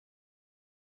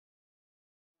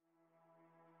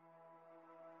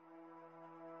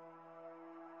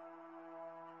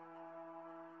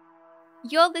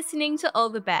You're listening to All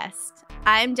the Best.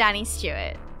 I'm Danny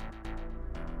Stewart.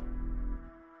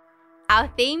 Our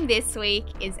theme this week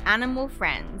is animal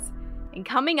friends. And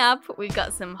coming up, we've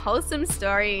got some wholesome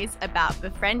stories about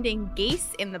befriending geese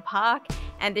in the park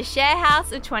and a share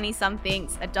house of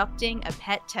 20-somethings adopting a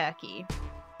pet turkey.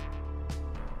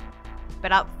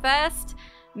 But up first,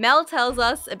 Mel tells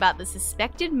us about the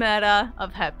suspected murder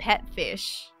of her pet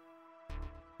fish.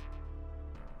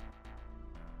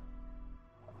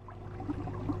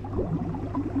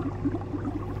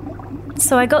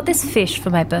 So I got this fish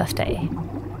for my birthday.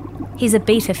 He's a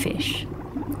betta fish.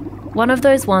 One of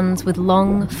those ones with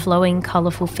long, flowing,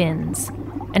 colourful fins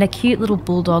and a cute little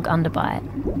bulldog underbite.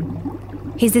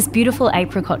 He's this beautiful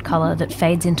apricot colour that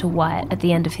fades into white at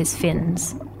the end of his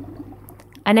fins.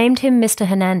 I named him Mr.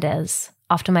 Hernandez,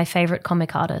 after my favourite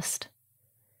comic artist.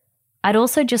 I'd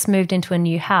also just moved into a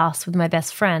new house with my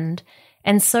best friend,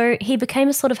 and so he became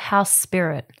a sort of house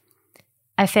spirit.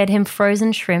 I fed him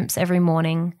frozen shrimps every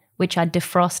morning, which I'd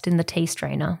defrost in the tea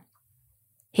strainer.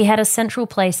 He had a central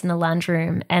place in the lounge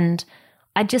room, and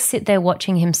I'd just sit there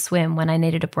watching him swim when I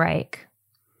needed a break.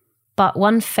 But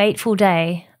one fateful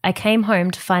day, I came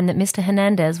home to find that Mr.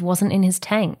 Hernandez wasn't in his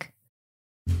tank.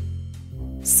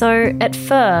 So, at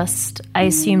first, I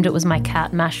assumed it was my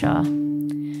cat, Masha.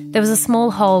 There was a small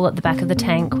hole at the back of the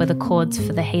tank where the cords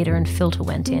for the heater and filter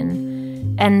went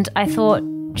in, and I thought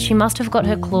she must have got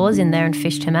her claws in there and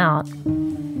fished him out.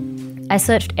 I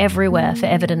searched everywhere for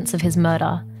evidence of his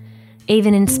murder,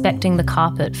 even inspecting the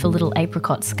carpet for little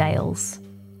apricot scales.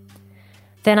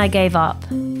 Then I gave up.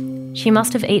 She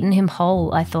must have eaten him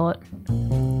whole, I thought.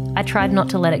 I tried not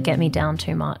to let it get me down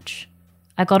too much.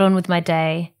 I got on with my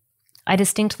day. I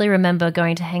distinctly remember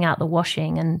going to hang out the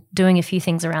washing and doing a few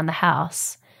things around the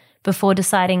house before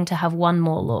deciding to have one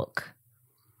more look.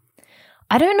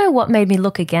 I don't know what made me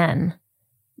look again,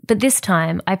 but this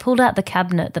time I pulled out the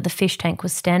cabinet that the fish tank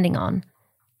was standing on,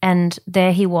 and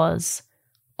there he was,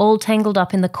 all tangled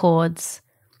up in the cords,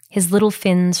 his little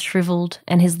fins shriveled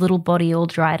and his little body all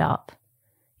dried up.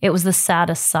 It was the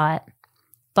saddest sight,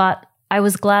 but I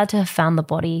was glad to have found the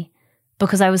body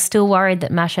because I was still worried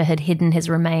that Masha had hidden his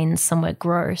remains somewhere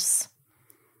gross.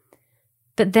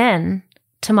 But then,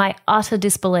 to my utter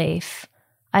disbelief,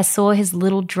 I saw his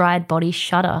little dried body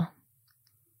shudder.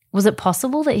 Was it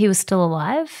possible that he was still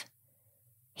alive?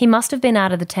 He must have been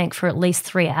out of the tank for at least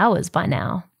 3 hours by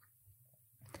now.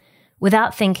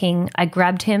 Without thinking, I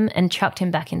grabbed him and chucked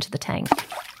him back into the tank.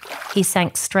 He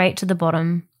sank straight to the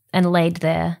bottom and laid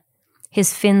there.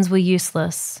 His fins were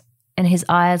useless and his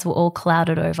eyes were all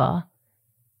clouded over.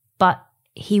 But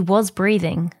he was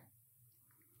breathing.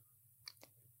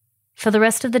 For the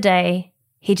rest of the day,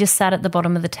 he just sat at the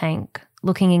bottom of the tank,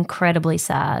 looking incredibly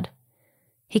sad.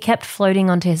 He kept floating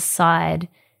onto his side.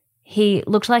 He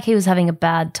looked like he was having a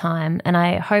bad time, and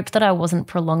I hoped that I wasn't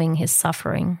prolonging his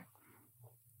suffering.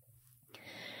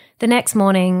 The next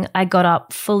morning, I got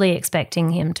up fully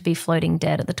expecting him to be floating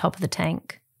dead at the top of the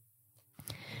tank.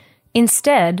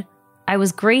 Instead, I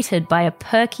was greeted by a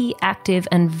perky, active,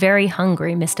 and very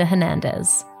hungry Mr.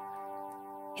 Hernandez.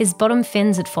 His bottom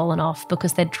fins had fallen off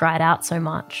because they'd dried out so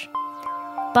much.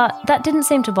 But that didn't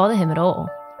seem to bother him at all.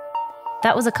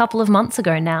 That was a couple of months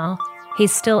ago now.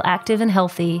 He's still active and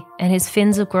healthy, and his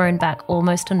fins have grown back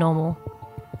almost to normal.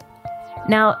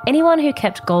 Now, anyone who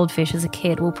kept goldfish as a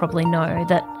kid will probably know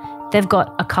that they've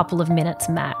got a couple of minutes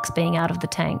max being out of the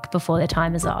tank before their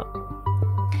time is up.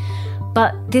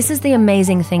 But this is the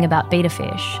amazing thing about betta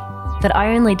fish that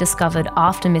I only discovered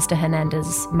after Mr.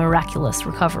 Hernandez's miraculous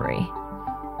recovery.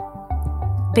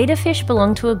 Betta fish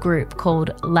belong to a group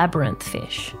called labyrinth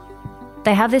fish.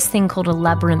 They have this thing called a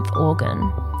labyrinth organ,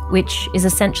 which is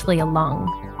essentially a lung.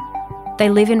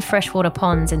 They live in freshwater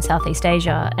ponds in Southeast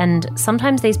Asia, and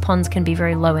sometimes these ponds can be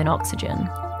very low in oxygen.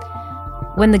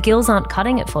 When the gills aren't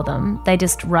cutting it for them, they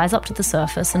just rise up to the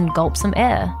surface and gulp some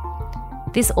air.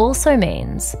 This also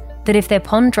means that if their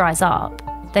pond dries up,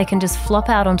 they can just flop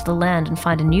out onto the land and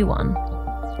find a new one.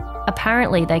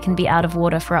 Apparently, they can be out of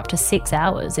water for up to 6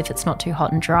 hours if it's not too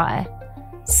hot and dry.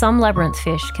 Some labyrinth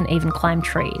fish can even climb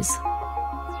trees.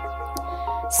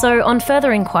 So, on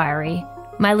further inquiry,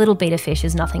 my little betta fish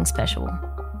is nothing special.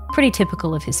 Pretty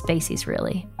typical of his species,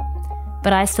 really.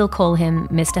 But I still call him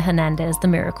Mr. Hernandez the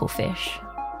miracle fish.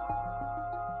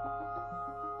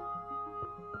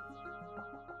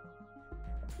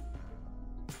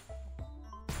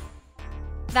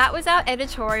 That was our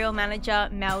editorial manager,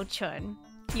 Mel Chun.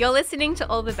 You're listening to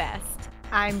All the Best.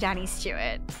 I'm Danny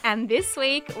Stewart, and this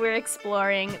week we're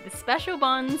exploring the special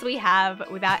bonds we have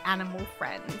with our animal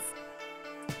friends.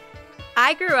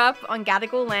 I grew up on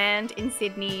Gadigal land in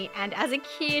Sydney, and as a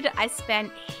kid, I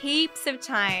spent heaps of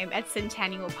time at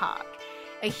Centennial Park,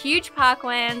 a huge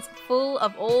parkland full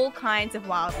of all kinds of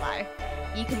wildlife.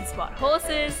 You can spot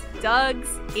horses,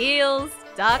 dogs, eels,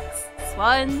 ducks,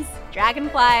 swans,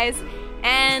 dragonflies,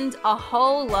 and a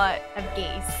whole lot of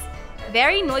geese.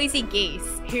 Very noisy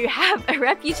geese who have a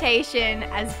reputation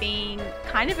as being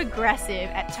kind of aggressive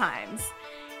at times.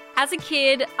 As a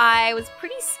kid, I was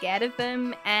pretty scared of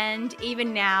them, and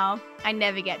even now, I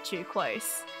never get too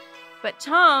close. But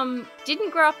Tom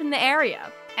didn't grow up in the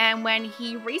area, and when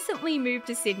he recently moved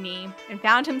to Sydney and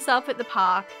found himself at the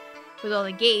park with all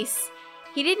the geese,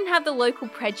 he didn't have the local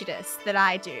prejudice that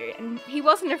I do, and he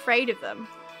wasn't afraid of them.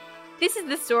 This is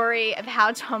the story of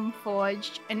how Tom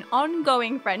forged an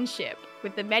ongoing friendship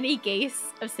with the many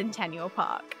geese of Centennial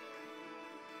Park.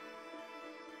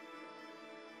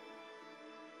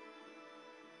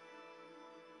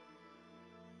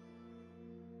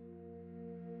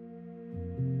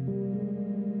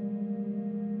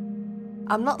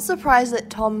 I'm not surprised that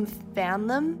Tom found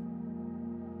them.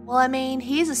 Well, I mean,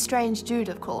 he's a strange dude,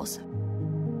 of course.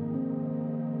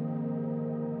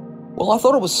 Well, I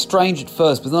thought it was strange at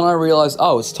first, but then I realised,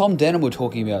 it's Tom Denham we're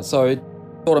talking about, so it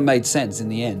sort of made sense in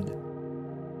the end.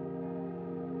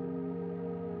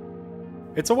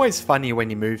 It's always funny when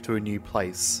you move to a new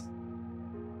place.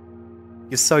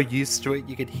 You're so used to it,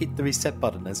 you can hit the reset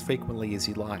button as frequently as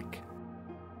you like.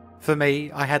 For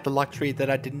me, I had the luxury that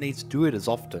I didn't need to do it as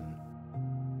often.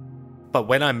 But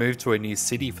when I moved to a new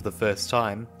city for the first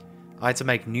time, I had to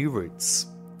make new routes,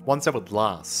 ones that would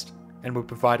last, and would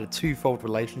provide a twofold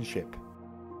relationship.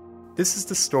 This is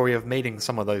the story of meeting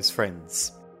some of those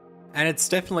friends. And it's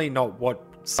definitely not what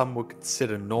some would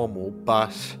consider normal,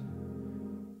 but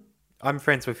I'm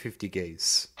friends with 50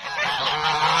 geese.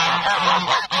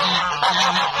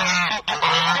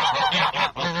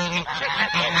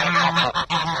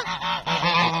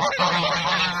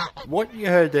 What you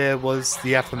heard there was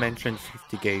the aforementioned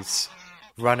 50 geese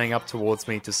running up towards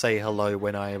me to say hello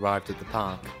when I arrived at the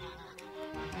park.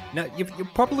 Now, you're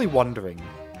probably wondering,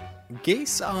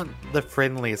 geese aren't the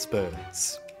friendliest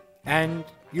birds. And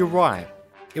you're right,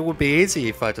 it would be easy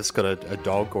if I just got a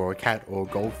dog or a cat or a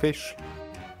goldfish.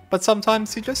 But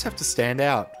sometimes you just have to stand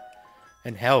out.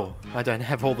 And hell, I don't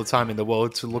have all the time in the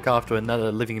world to look after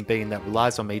another living being that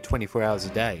relies on me 24 hours a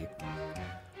day.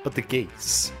 But the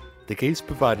geese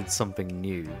provided something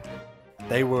new.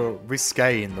 They were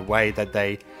risque in the way that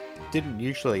they didn't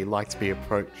usually like to be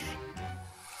approached.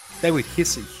 They would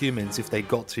hiss at humans if they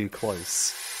got too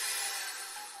close.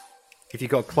 If you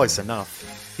got close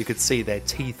enough, you could see their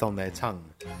teeth on their tongue.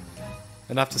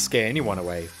 Enough to scare anyone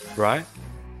away, right?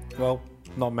 Well,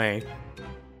 not me.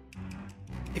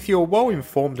 If you're well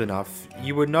informed enough,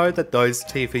 you would know that those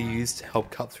teeth are used to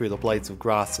help cut through the blades of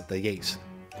grass that they eat.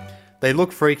 They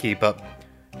look freaky, but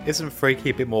isn't freaky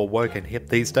a bit more woke and hip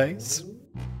these days?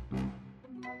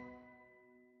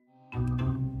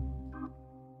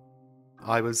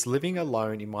 I was living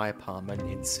alone in my apartment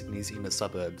in Sydney's inner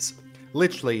suburbs.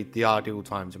 Literally the ideal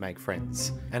time to make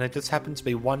friends. And it just happened to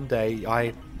be one day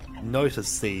I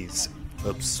noticed these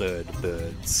absurd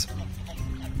birds.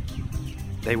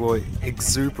 They were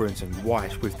exuberant and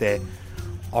white with their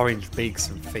orange beaks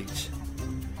and feet.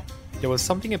 There was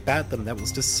something about them that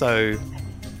was just so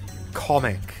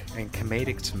comic and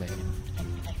comedic to me.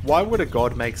 Why would a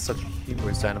god make such a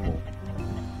humorous animal?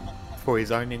 For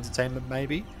his own entertainment,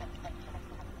 maybe?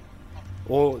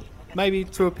 Or maybe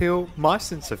to appeal my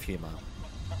sense of humour?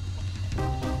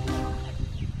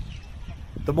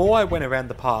 The more I went around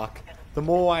the park, the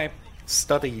more I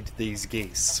studied these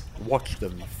geese, watched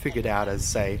them, figured out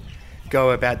as they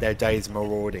go about their day's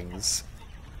maraudings.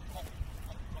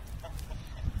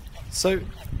 So,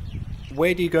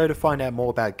 where do you go to find out more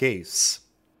about geese?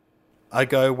 I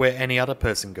go where any other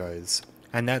person goes,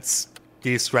 and that's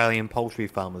the Australian Poultry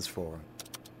Farmers Forum.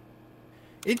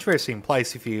 Interesting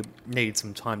place if you need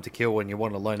some time to kill and you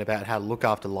want to learn about how to look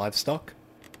after livestock.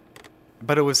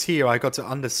 But it was here I got to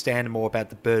understand more about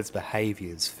the birds'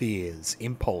 behaviours, fears,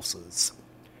 impulses,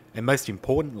 and most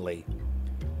importantly,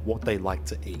 what they like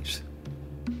to eat.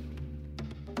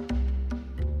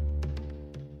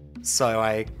 So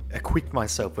I equipped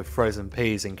myself with frozen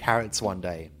peas and carrots one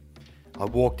day. I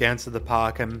walked down to the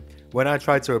park, and when I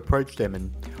tried to approach them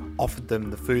and offered them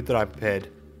the food that I prepared,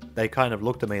 they kind of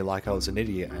looked at me like I was an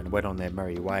idiot and went on their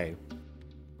merry way.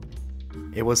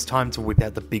 It was time to whip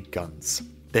out the big guns,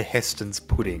 the Heston's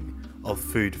pudding of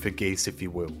food for geese, if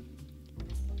you will.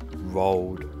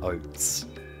 Rolled oats.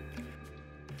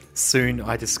 Soon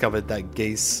I discovered that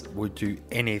geese would do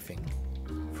anything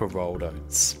for rolled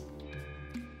oats.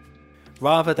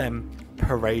 Rather than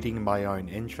parading my own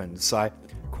entrance, I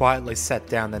quietly sat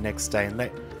down the next day and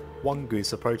let one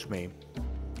goose approach me.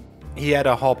 He had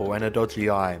a hobble and a dodgy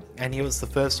eye, and he was the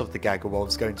first of the gaggle I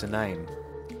was going to name.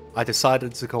 I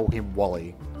decided to call him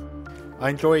Wally. I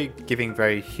enjoy giving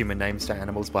very human names to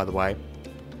animals, by the way.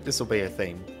 This will be a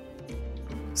theme.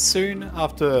 Soon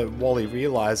after Wally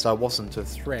realised I wasn't a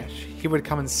threat, he would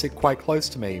come and sit quite close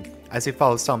to me, as if I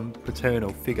was some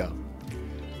paternal figure,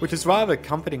 which is rather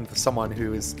comforting for someone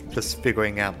who is just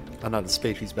figuring out another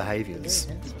species' behaviours.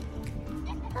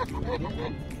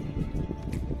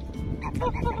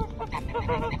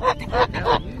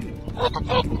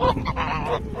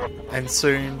 And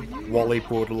soon, Wally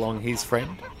brought along his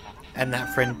friend, and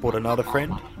that friend brought another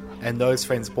friend, and those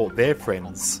friends brought their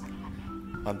friends,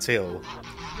 until...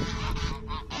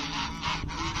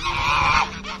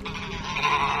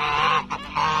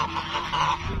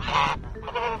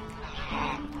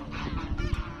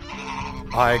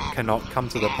 I cannot come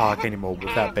to the park anymore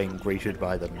without being greeted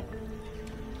by them.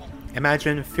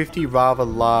 Imagine 50 rather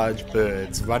large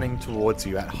birds running towards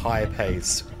you at high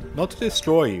pace, not to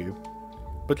destroy you,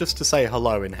 but just to say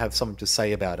hello and have something to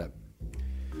say about it.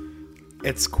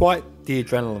 It's quite the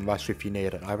adrenaline rush if you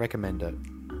need it. I recommend it.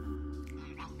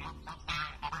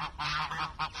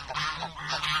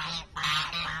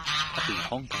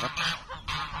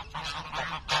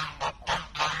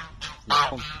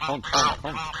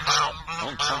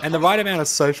 And the right amount of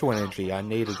social energy I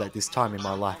needed at this time in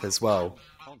my life as well.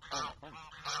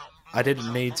 I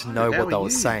didn't need to know what they were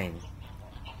saying,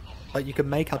 but you could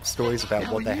make up stories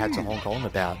about what they had to honk on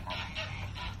about.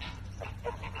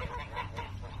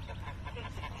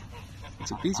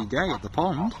 It's a busy day at the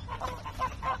pond.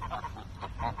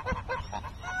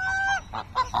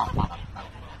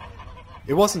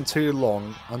 It wasn't too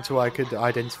long until I could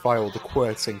identify all the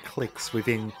quirks and cliques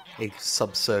within a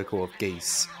subcircle of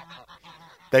geese.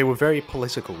 They were very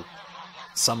political.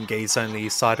 Some geese only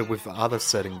sided with other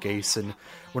certain geese and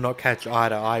would not catch eye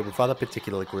to eye with other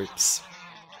particular groups.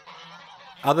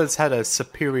 Others had a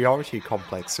superiority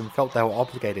complex and felt they were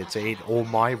obligated to eat all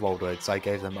my rolled oats I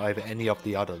gave them over any of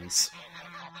the others.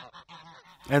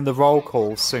 And the roll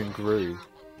call soon grew.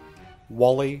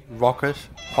 Wally, Rocket,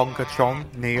 Honka Chong,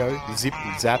 Neo, Zip,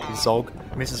 Zap, Zog,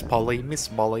 Mrs. Polly,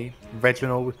 Miss Molly,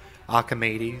 Reginald,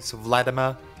 Archimedes,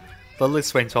 Vladimir. The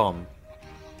list went on.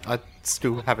 I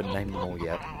still haven't named them all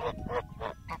yet.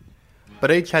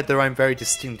 But each had their own very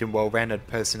distinct and well-rounded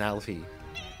personality.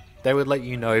 They would let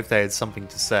you know if they had something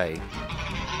to say.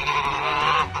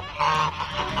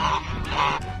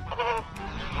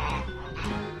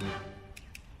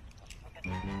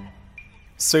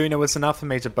 Soon it was enough for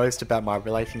me to boast about my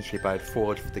relationship I had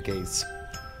forged with the geese,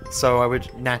 so I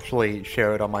would naturally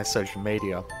share it on my social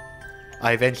media.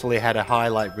 I eventually had a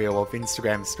highlight reel of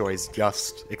Instagram stories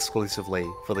just exclusively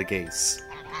for the geese.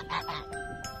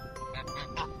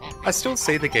 I still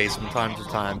see the geese from time to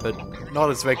time, but not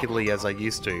as regularly as I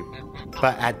used to.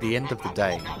 But at the end of the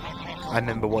day, I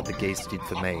remember what the geese did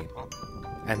for me,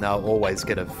 and they'll always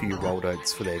get a few rolled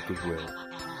oats for their goodwill.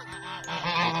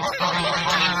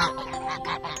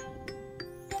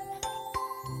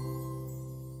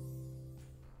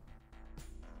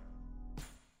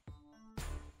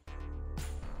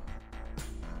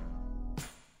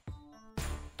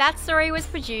 That story was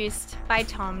produced by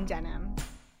Tom Denham.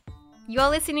 You're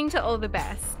listening to All the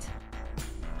Best.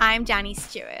 I'm Danny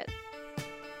Stewart.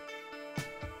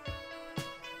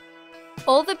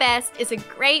 All the Best is a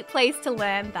great place to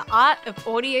learn the art of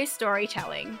audio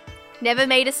storytelling. Never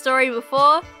made a story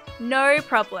before? No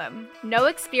problem. No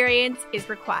experience is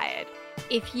required.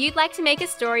 If you'd like to make a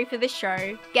story for the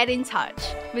show, get in touch.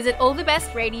 Visit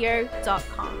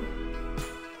allthebestradio.com.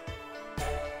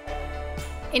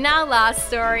 In our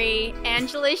last story,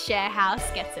 Angela's share house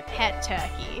gets a pet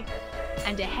turkey.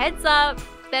 And a heads up,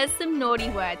 there's some naughty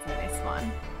words in this one.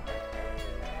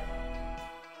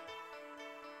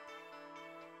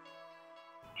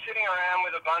 Sitting around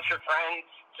with a bunch of friends,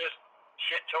 just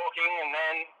shit talking, and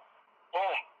then,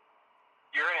 boom,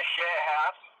 you're in a share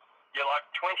house, you're like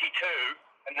 22,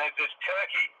 and there's this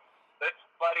turkey that's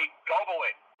bloody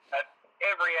gobbling at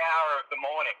every hour of the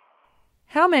morning.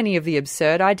 How many of the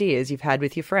absurd ideas you've had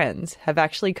with your friends have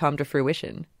actually come to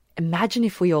fruition? Imagine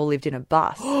if we all lived in a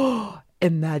bus.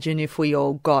 Imagine if we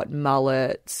all got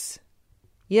mullets.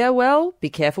 Yeah, well, be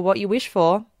careful what you wish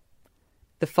for.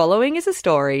 The following is a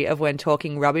story of when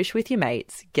talking rubbish with your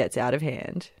mates gets out of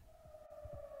hand.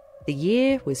 The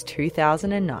year was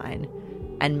 2009,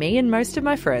 and me and most of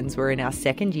my friends were in our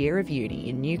second year of uni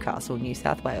in Newcastle, New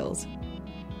South Wales.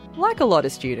 Like a lot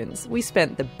of students, we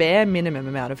spent the bare minimum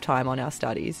amount of time on our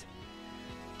studies.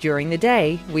 During the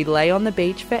day, we lay on the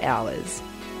beach for hours.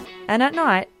 And at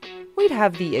night, we'd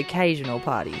have the occasional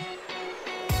party.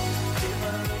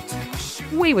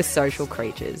 We were social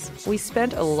creatures. We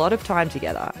spent a lot of time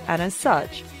together, and as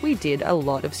such, we did a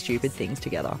lot of stupid things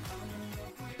together.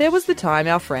 There was the time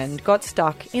our friend got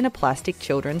stuck in a plastic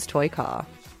children's toy car.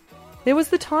 There was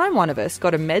the time one of us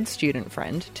got a med student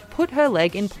friend to put her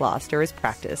leg in plaster as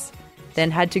practice, then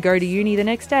had to go to uni the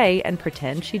next day and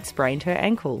pretend she'd sprained her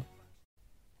ankle.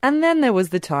 And then there was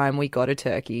the time we got a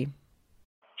turkey.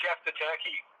 Jeff the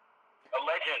turkey, a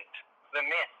legend, the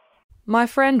myth. My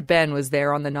friend Ben was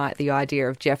there on the night the idea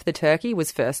of Jeff the turkey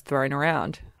was first thrown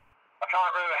around. I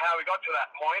can't remember how we got to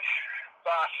that point,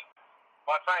 but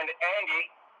my friend Andy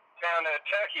found a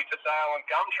turkey for sale on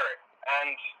Gumtree,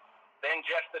 and then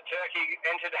Jeff the turkey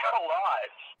entered our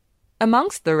lives.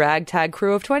 Amongst the ragtag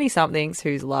crew of 20-somethings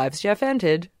whose lives Jeff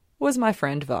entered was my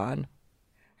friend Vaughn.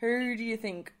 Who do you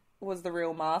think was the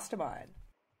real mastermind?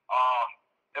 Oh,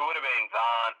 it would have been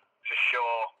Vaughn, for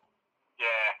sure.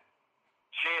 Yeah.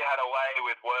 She had a way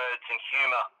with words and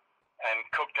humour and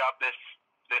cooked up this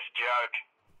joke.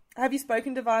 Have you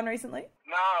spoken to Vaughn recently?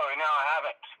 No, I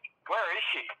haven't. Where is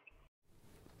she?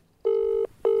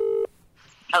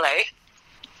 Hello.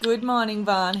 Good morning,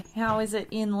 Vaughn. How is it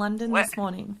in London this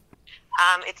morning?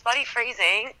 It's bloody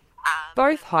freezing.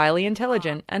 Both highly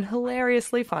intelligent and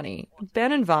hilariously funny,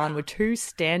 Ben and Vaughn were two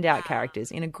standout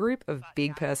characters in a group of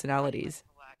big personalities.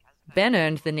 Ben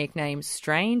earned the nickname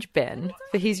Strange Ben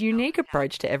for his unique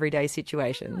approach to everyday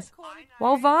situations,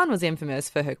 while Vaughn was infamous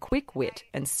for her quick wit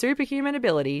and superhuman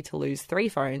ability to lose 3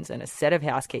 phones and a set of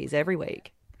house keys every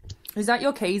week. Is that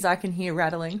your keys I can hear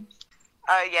rattling?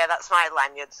 Oh yeah, that's my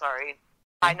lanyard, sorry.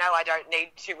 I know I don't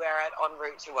need to wear it en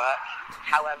route to work.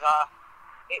 However,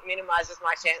 it minimises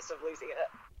my chance of losing it.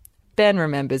 Ben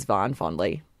remembers Vaughn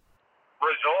fondly.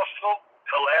 Resourceful,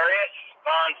 hilarious,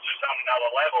 Vaughn's just on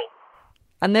another level.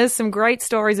 And there's some great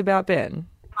stories about Ben.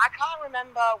 I can't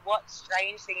remember what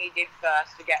strange thing he did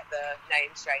first to get the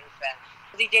name Strange Ben.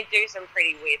 Because he did do some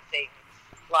pretty weird things.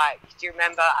 Like, do you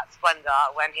remember at Splendor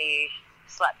when he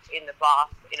slept in the bath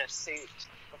in a suit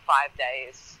for 5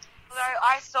 days? Although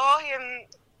I saw him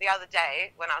the other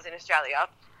day when I was in Australia,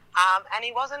 and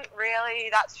he wasn't really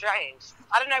that strange.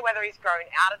 I don't know whether he's grown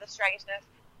out of the strangeness.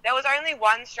 There was only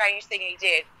one strange thing he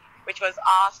did, which was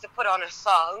asked to put on a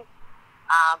song,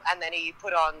 and then he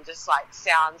put on just like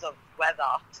sounds of weather.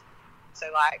 So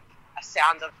like a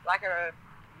sound of like a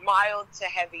mild to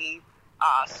heavy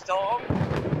storm.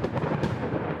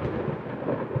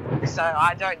 So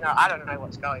I don't know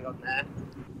what's going on there.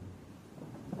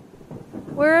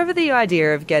 Wherever the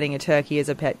idea of getting a turkey as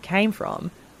a pet came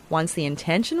from, once the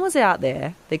intention was out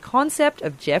there, the concept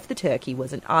of Jeff the turkey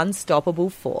was an unstoppable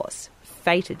force,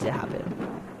 fated to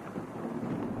happen.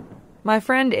 My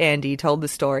friend Andy told the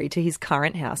story to his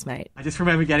current housemate. I just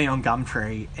remember getting on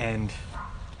Gumtree and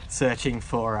searching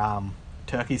for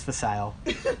turkeys for sale.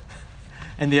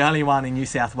 And the only one in New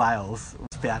South Wales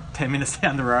was about 10 minutes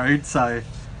down the road, so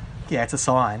yeah, it's a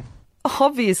sign.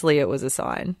 Obviously it was a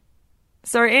sign.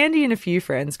 So Andy and a few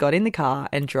friends got in the car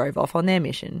and drove off on their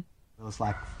mission. It was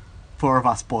like 4 of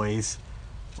us boys,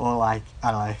 or like,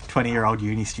 I don't know, 20-year-old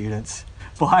uni students,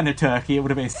 behind a turkey. It would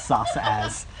have been sus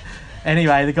as.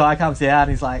 Anyway, the guy comes out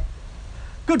and he's like,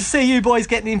 "Good to see you boys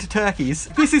getting into turkeys.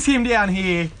 This is him down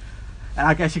here." And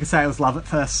I guess you could say it was love at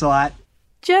first sight.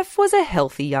 Jeff was a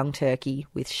healthy young turkey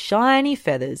with shiny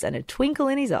feathers and a twinkle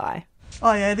in his eye.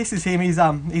 Oh yeah, this is him.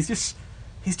 He's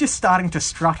just starting to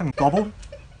strut and gobble.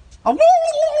 Oh.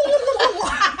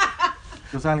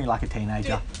 He was only like a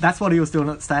teenager. That's what he was doing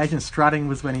at the stage, and strutting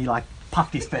was when he like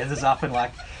puffed his feathers up and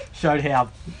like showed how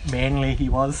manly he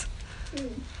was.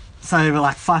 So they were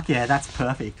like, fuck yeah, that's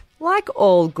perfect. Like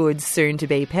all good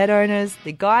soon-to-be pet owners,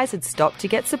 the guys had stopped to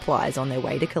get supplies on their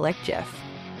way to collect Jeff.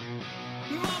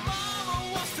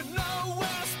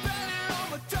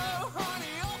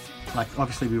 Like,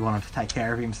 obviously we wanted to take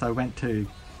care of him, so we went to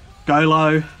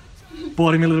Golo,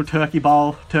 bought him a little turkey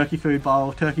bowl, turkey food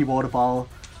bowl, turkey water bowl,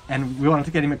 and we wanted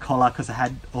to get him a collar because I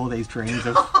had all these dreams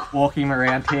of walking him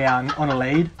around town on a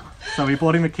lead. So we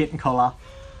bought him a kitten collar,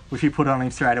 which we put on him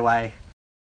straight away.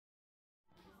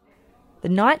 The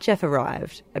night Jeff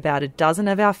arrived, about a dozen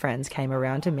of our friends came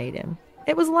around to meet him.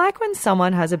 It was like when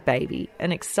someone has a baby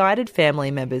and excited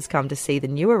family members come to see the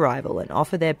new arrival and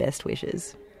offer their best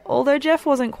wishes. Although Jeff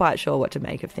wasn't quite sure what to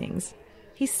make of things.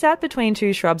 He sat between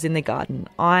 2 shrubs in the garden,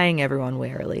 eyeing everyone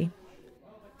warily.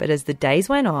 But as the days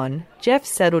went on, Jeff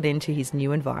settled into his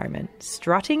new environment,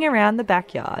 strutting around the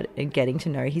backyard and getting to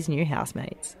know his new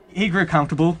housemates. He grew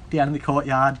comfortable down in the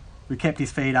courtyard. We kept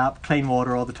his feet up, clean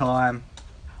water all the time.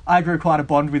 I grew quite a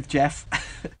bond with Jeff.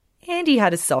 Andy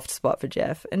had a soft spot for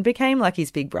Jeff and became like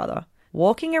his big brother,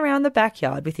 walking around the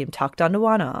backyard with him tucked under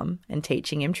one arm and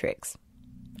teaching him tricks.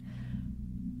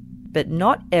 But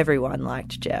not everyone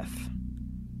liked Jeff.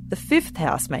 The fifth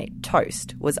housemate,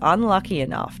 Toast, was unlucky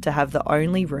enough to have the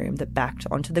only room that backed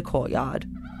onto the courtyard.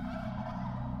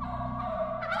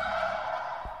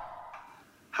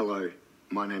 Hello,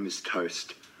 my name is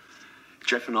Toast.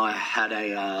 Jeff and I had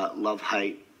a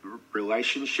love-hate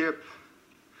relationship.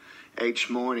 Each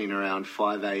morning around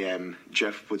 5 a.m,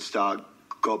 Jeff would start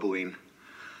gobbling.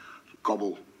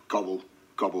 Gobble, gobble,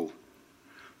 gobble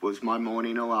was my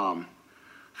morning alarm.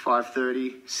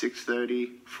 5:30,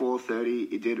 6:30,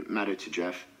 4:30, it didn't matter to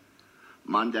Jeff.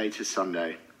 Monday to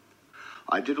Sunday.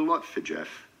 I did a lot for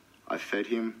Jeff. I fed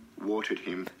him, watered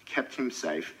him, kept him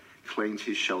safe, cleaned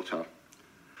his shelter.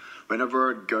 Whenever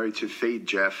I'd go to feed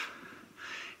Jeff,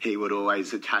 he would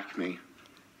always attack me.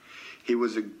 He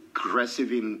was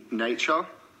aggressive in nature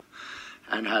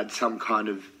and had some kind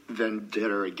of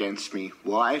vendetta against me.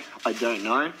 Why? I don't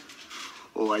know.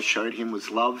 All I showed him was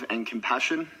love and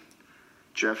compassion.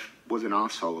 Jeff was an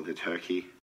arsehole of a turkey.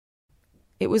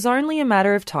 It was only a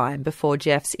matter of time before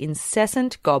Jeff's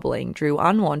incessant gobbling drew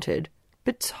unwanted,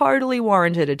 but totally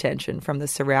warranted attention from the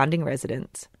surrounding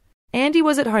residents. Andy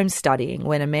was at home studying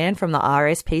when a man from the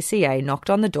RSPCA knocked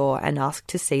on the door and asked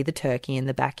to see the turkey in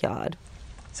the backyard.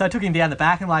 So I took him down the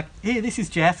back and like, here, this is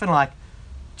Jeff. And like,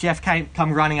 Jeff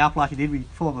come running up like he did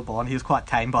before the bond. He was quite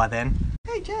tame by then.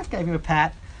 Hey, Jeff, gave him a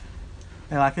pat.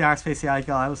 And like the RSPCA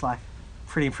guy was like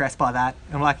pretty impressed by that.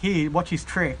 And I'm like, here, watch his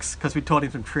tricks, because we taught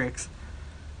him some tricks.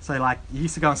 So like, you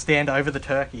used to go and stand over the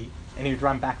turkey and he would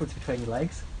run backwards between your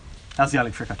legs. That was the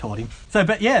only trick I taught him. So,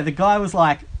 but yeah, the guy was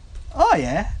like, oh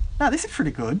yeah, no, this is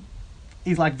pretty good.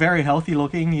 He's like very healthy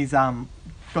looking. He's got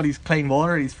his clean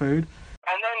water and his food.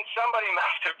 And then somebody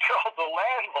must have told the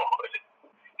landlord.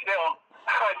 Still,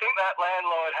 I think that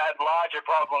landlord had larger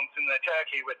problems than the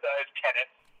turkey with those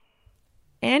tenants.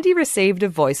 Andy received a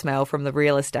voicemail from the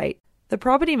real estate. The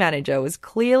property manager was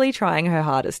clearly trying her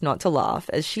hardest not to laugh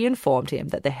as she informed him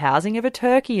that the housing of a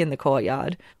turkey in the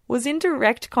courtyard was in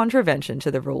direct contravention to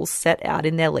the rules set out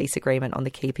in their lease agreement on the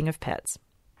keeping of pets.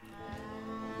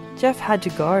 Jeff had to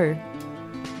go.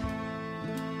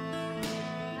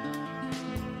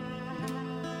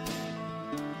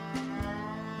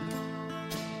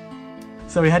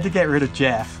 So we had to get rid of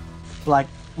Jeff. Like,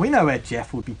 we know where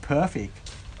Jeff would be perfect.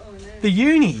 Oh, no. The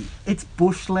uni. It's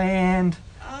bushland.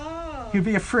 Oh. He'll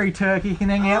be a free turkey. He can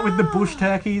hang out with the bush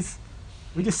turkeys.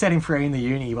 We just set him free in the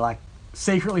uni, like,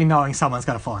 secretly knowing someone's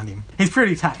going to find him. He's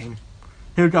pretty tame.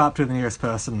 He would go up to the nearest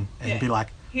person and be like...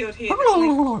 He would hear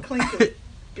the clink of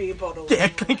beer bottles. Yeah,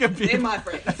 clink of beer. They're my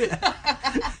friends.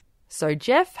 So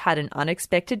Jeff had an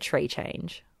unexpected tree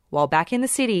change. While back in the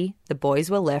city, the boys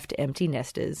were left empty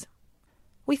nesters.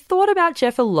 We thought about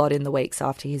Jeff a lot in the weeks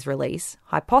after his release,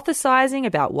 hypothesising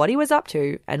about what he was up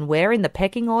to and where in the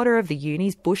pecking order of the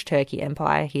uni's bush turkey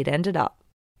empire he'd ended up.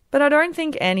 But I don't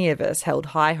think any of us held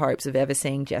high hopes of ever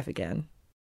seeing Jeff again.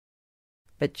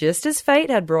 But just as fate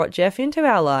had brought Jeff into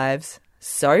our lives,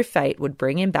 so fate would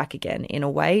bring him back again in a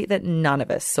way that none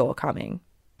of us saw coming.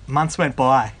 Months went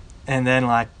by, and then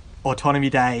like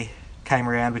Autonomy Day came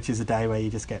around, which is a day where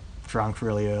you just get drunk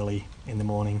really early in the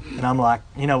morning. And I'm like,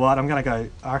 you know what, I'm going to go,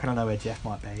 I reckon I know where Jeff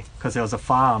might be. Because there was a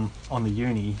farm on the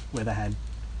uni where they had,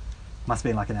 must have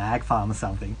been like an ag farm or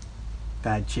something. They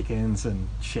had chickens and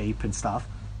sheep and stuff.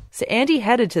 So Andy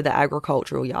headed to the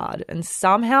agricultural yard and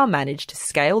somehow managed to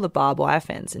scale the barbed wire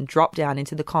fence and drop down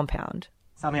into the compound.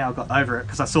 Somehow I got over it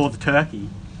because I saw the turkey.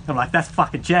 I'm like, that's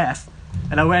fucking Jeff.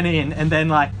 And I went in and then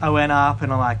like I went up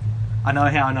and I'm like, I know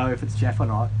how I know if it's Jeff or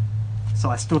not. So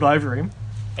I stood over him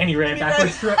and he ran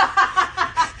backwards through...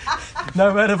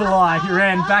 No word of a lie. He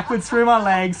ran backwards through my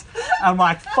legs. I'm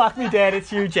like, fuck me dead,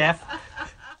 it's you, Jeff.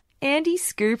 Andy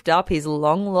scooped up his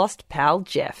long-lost pal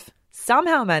Jeff,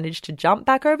 somehow managed to jump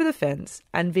back over the fence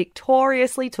and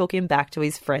victoriously took him back to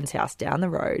his friend's house down the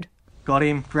road. Got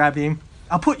him, grabbed him.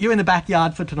 I'll put you in the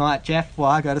backyard for tonight, Jeff,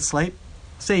 while I go to sleep.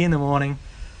 See you in the morning.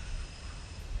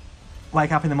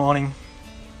 Wake up in the morning.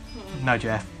 No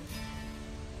Jeff.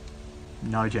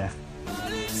 No Jeff.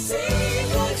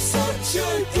 Seemed like such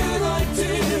a good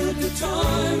idea at the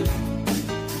time.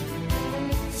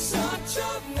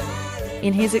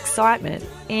 In his excitement,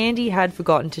 Andy had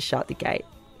forgotten to shut the gate,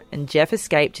 and Jeff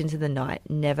escaped into the night,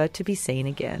 never to be seen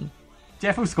again.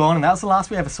 Jeff was gone, and that was the last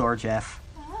we ever saw of Jeff.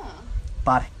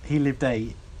 But he lived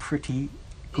a pretty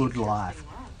good life.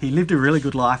 He lived a really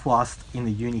good life whilst in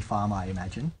the uni farm, I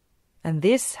imagine. And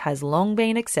this has long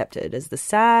been accepted as the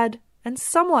sad and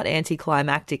somewhat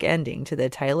anticlimactic ending to their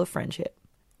tale of friendship.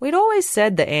 We'd always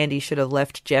said that Andy should have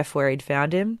left Jeff where he'd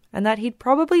found him, and that he'd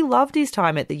probably loved his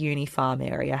time at the uni farm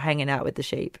area hanging out with the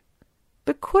sheep.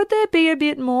 But could there be a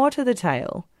bit more to the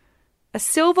tale? A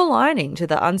silver lining to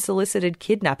the unsolicited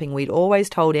kidnapping we'd always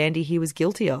told Andy he was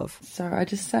guilty of. So I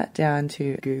just sat down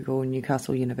to Google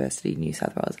Newcastle University, New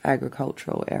South Wales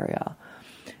agricultural area,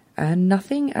 and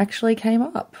nothing actually came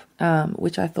up,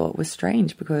 which I thought was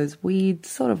strange because we'd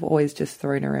sort of always just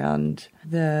thrown around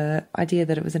the idea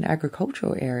that it was an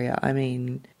agricultural area. I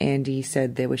mean, Andy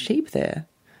said there were sheep there.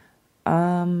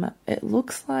 It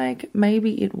looks like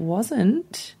maybe it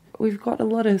wasn't. We've got a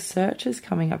lot of searches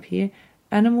coming up here.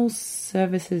 Animal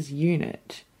Services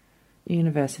Unit,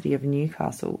 University of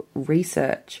Newcastle,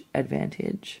 Research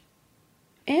Advantage.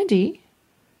 Andy,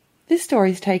 this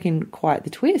story's taken quite the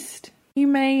twist. You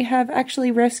may have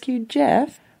actually rescued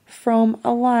Jeff from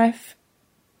a life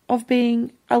of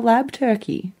being a lab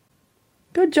turkey.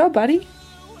 Good job, buddy.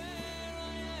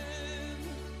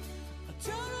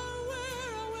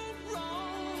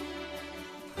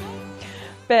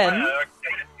 Ben,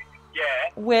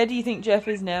 Yeah, where do you think Jeff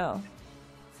is now?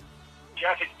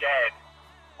 Jeff is dead.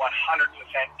 100%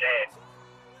 dead.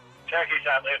 Turkeys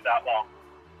don't live that long.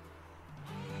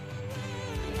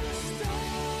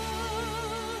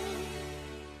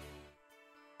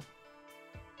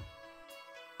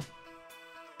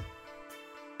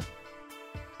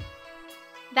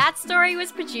 That story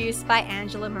was produced by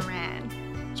Angela Moran.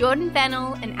 Jordan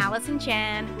Fennell and Alison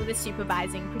Chan were the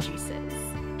supervising producers.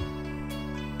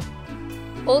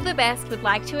 All the Best would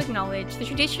like to acknowledge the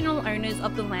traditional owners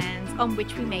of the lands on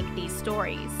which we make these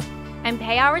stories, and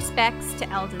pay our respects to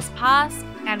elders past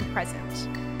and present.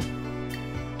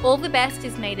 All the Best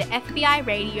is made at FBI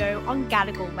Radio on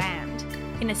Gadigal land,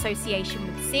 in association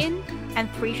with SYN and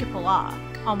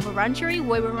 3RRR on Wurundjeri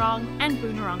Woiwurrung and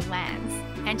Boonwurrung lands,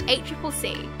 and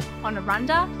ACCC on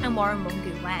Arunda and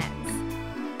Warramungu lands.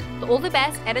 The All the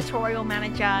Best editorial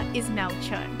manager is Mel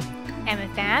Chun. Emma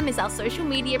Pham is our social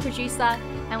media producer,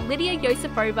 and Lydia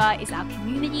Yosifova is our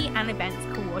community and events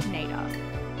coordinator.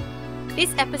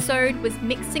 This episode was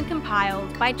mixed and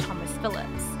compiled by Thomas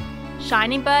Phillips.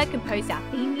 Scheinenberg composed our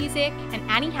theme music, and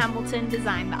Annie Hamilton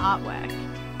designed the artwork.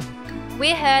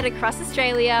 We're heard across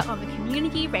Australia on the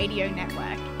Community Radio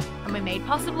Network, and we're made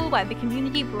possible by the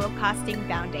Community Broadcasting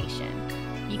Foundation.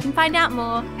 You can find out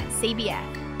more at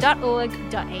cbf.org.au.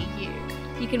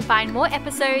 You can find more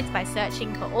episodes by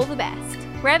searching for All the Best,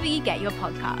 wherever you get your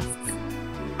podcasts.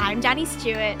 I'm Danny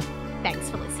Stewart. Thanks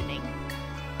for listening.